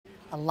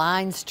A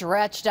line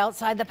stretched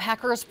outside the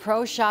Packers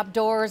Pro Shop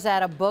doors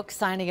at a book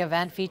signing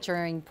event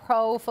featuring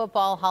Pro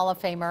Football Hall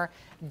of Famer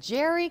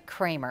Jerry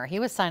Kramer. He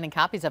was signing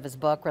copies of his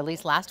book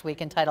released last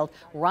week entitled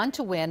Run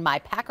to Win: My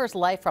Packers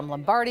Life from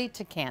Lombardi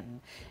to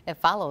Canton. It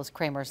follows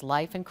Kramer's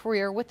life and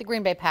career with the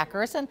Green Bay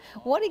Packers and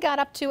what he got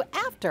up to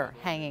after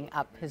hanging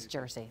up his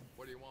jersey.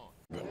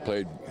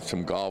 Played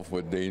some golf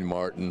with Dean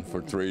Martin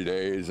for 3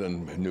 days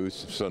and knew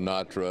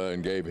Sinatra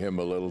and gave him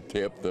a little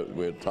tip that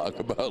we'll talk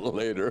about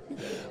later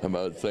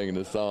about singing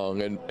the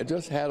song, and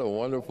just had a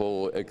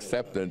wonderful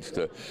acceptance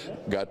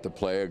got to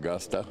play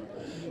Augusta,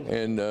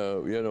 and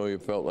you know, he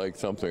felt like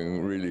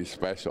something really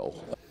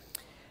special.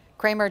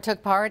 Kramer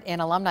took part in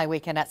Alumni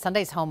Weekend at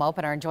Sunday's home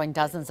opener and joined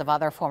dozens of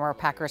other former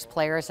Packers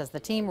players as the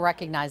team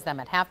recognized them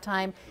at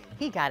halftime.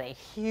 He got a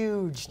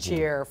huge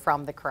cheer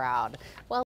from the crowd. Well,